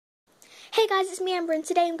Hey guys, it's me Amber, and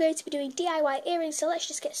today I'm going to be doing DIY earrings, so let's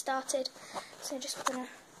just get started. So I'm just going to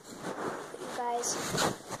put you guys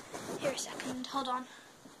here a second, hold on.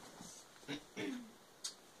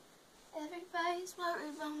 Everybody's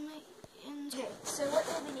worried about me. Okay, so what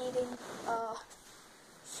you'll be needing are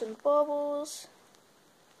some baubles,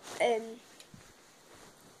 like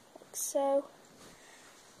so,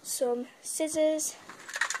 some scissors,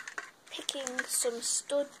 picking some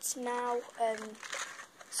studs now,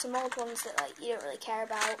 some old ones that you don't really care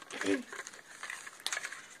about,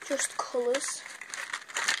 just colours,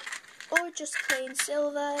 or just plain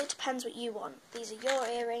silver. It depends what you want. These are your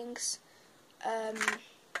earrings.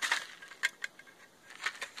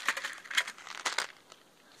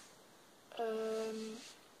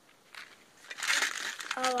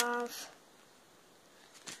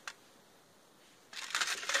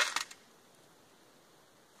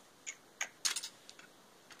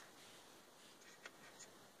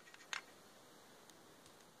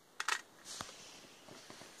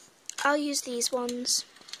 I'll use these ones,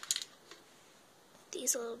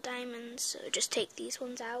 these little diamonds, so just take these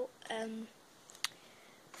ones out,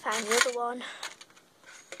 find the other one.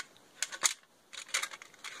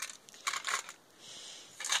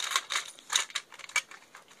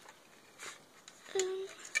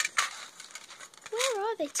 Where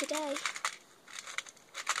are they today?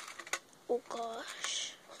 Oh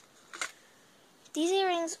gosh. These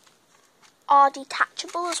earrings are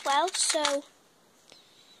detachable as well, so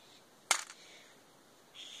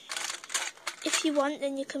if you want,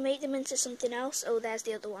 then you can make them into something else. Oh, there's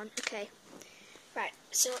the other one. Okay. Right,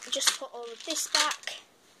 so just put all of this back.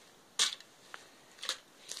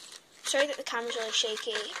 Sorry that the camera's really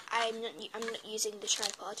shaky. I'm not using the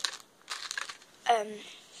tripod.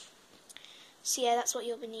 So yeah, that's what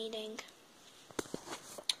you'll be needing.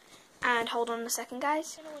 And hold on a second,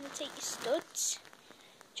 guys. You're going to want to take your studs,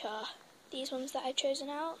 which are these ones that I've chosen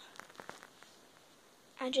out,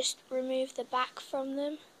 and just remove the back from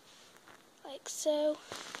them, like so,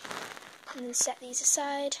 and then set these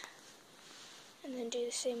aside, and then do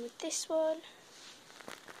the same with this one.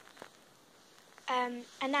 And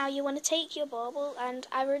now you want to take your bauble, and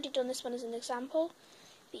I've already done this one as an example,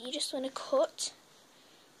 but you just want to cut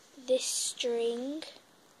this string.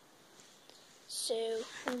 So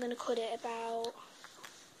I'm going to cut it about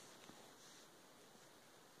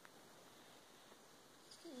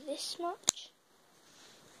this much.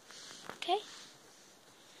 Okay.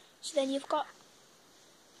 So then you've got,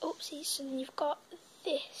 oopsies, so then you've got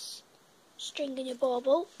this string in your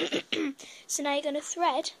bauble. So now you're going to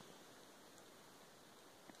thread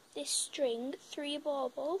this string through your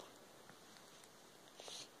bauble.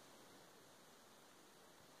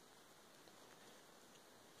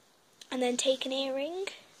 And then take an earring.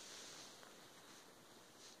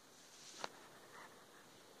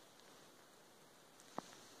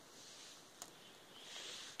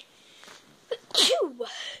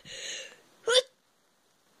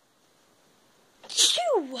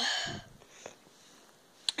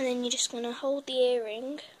 And then you're just going to hold the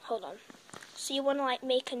earring. Hold on. So you want to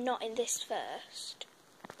make a knot in this first.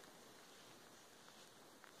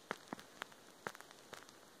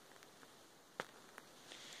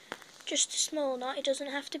 Just a small knot. It doesn't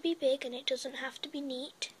have to be big and it doesn't have to be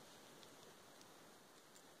neat.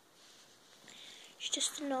 It's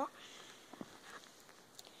just a knot.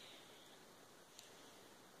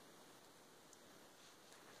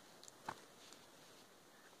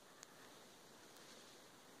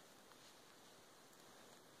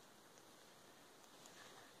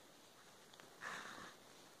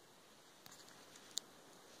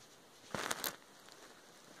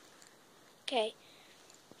 Okay.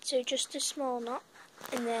 So just a small knot,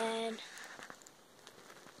 and then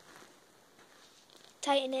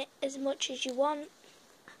tighten it as much as you want.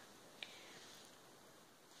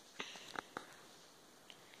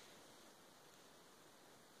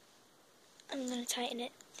 I'm going to tighten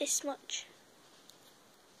it this much,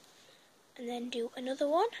 and then do another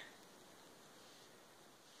one.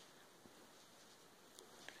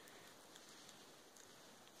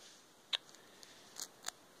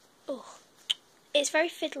 Oh. It's very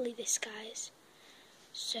fiddly, this, guys,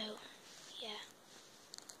 so yeah,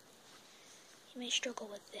 you may struggle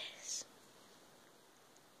with this.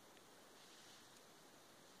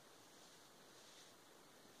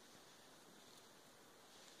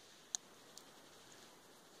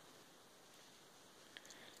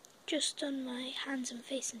 Just on my hands and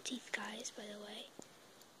face and teeth, guys, by the way.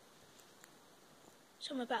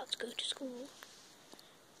 So I'm about to go to school.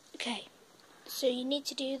 Okay, so you need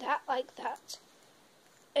to do that like that.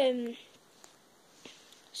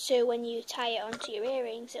 So when you tie it onto your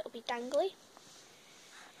earrings, it'll be dangly.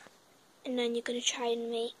 And then you're going to try and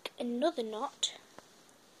make another knot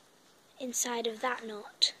inside of that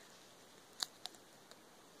knot.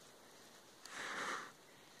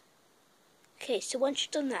 Okay, so once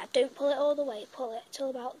you've done that, don't pull it all the way, pull it till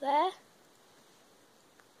about there.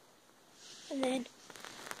 And then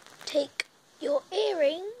take your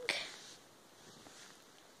earring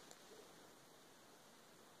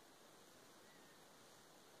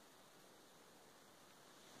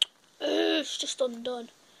it's just undone.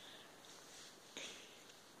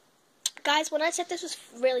 Guys, when I said this was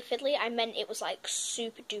really fiddly, I meant it was like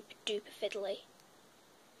super duper duper fiddly.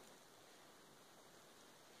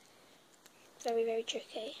 Very, very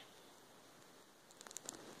tricky.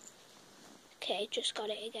 Okay, just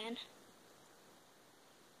got it again.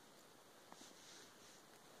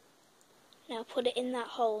 Now put it in that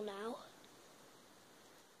hole now.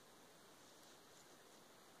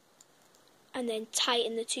 And then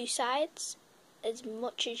tighten the two sides as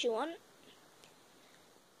much as you want.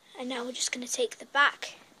 And now we're just going to take the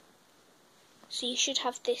back. So you should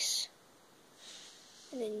have this.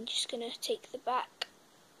 And then you're just going to take the back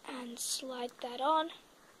and slide that on.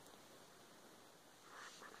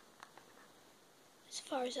 As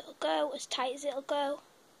far as it'll go, as tight as it'll go.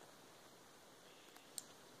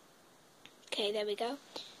 Okay, there we go.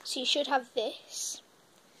 So you should have this.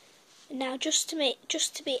 And now just to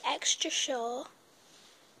be extra sure,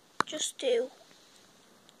 just do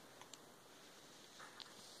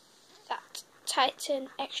that, tighten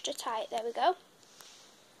extra tight. There we go.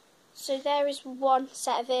 So there is one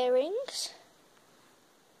set of earrings,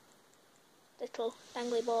 little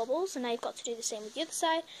dangly baubles, and now you've got to do the same with the other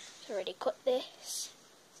side. So I've already cut this.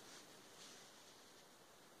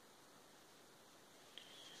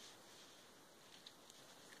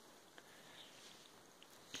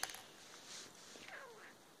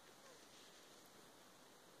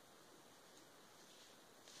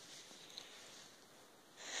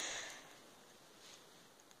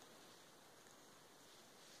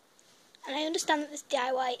 And I understand that this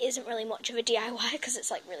DIY isn't really much of a DIY because it's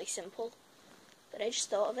like really simple. But I just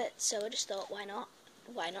thought of it, so I just thought, why not?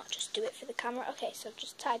 Why not just do it for the camera? Okay, so I've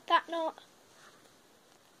just tied that knot.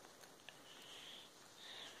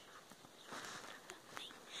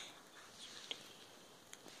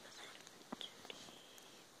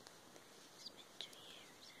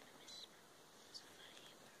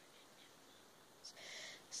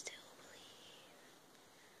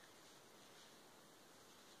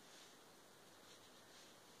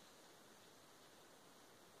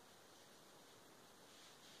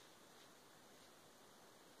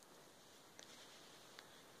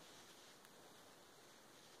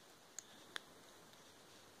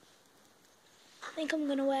 I think I'm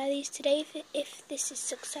going to wear these today if this is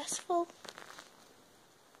successful.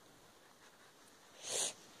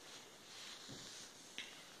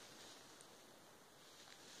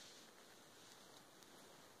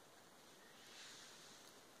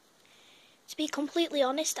 To be completely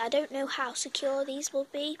honest, I don't know how secure these will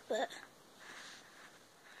be, but...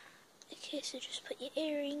 Okay, so just put your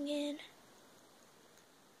earring in.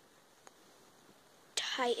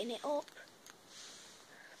 Tighten it up.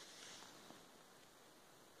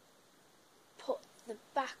 Put the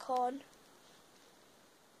back on.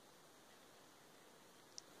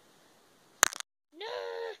 No!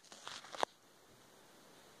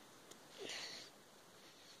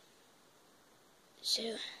 So...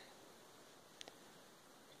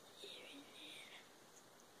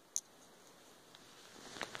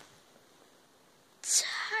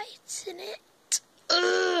 tighten it.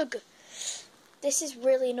 Ugh! This is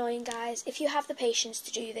really annoying, guys. If you have the patience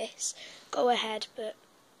to do this, go ahead, but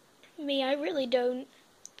me, I really don't.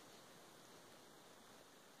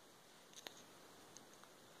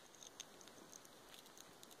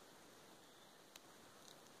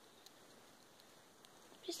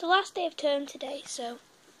 It's the last day of term today, so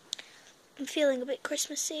I'm feeling a bit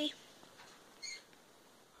Christmassy.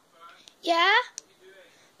 Yeah?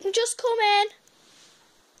 I'm just coming.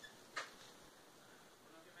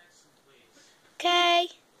 Okay.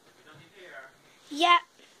 Yeah.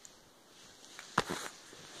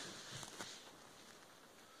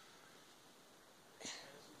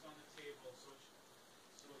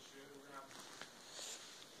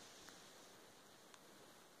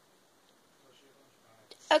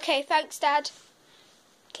 Okay, thanks, Dad.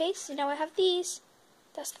 Okay, so now I have these.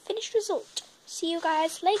 That's the finished result. See you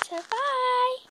guys later. Bye.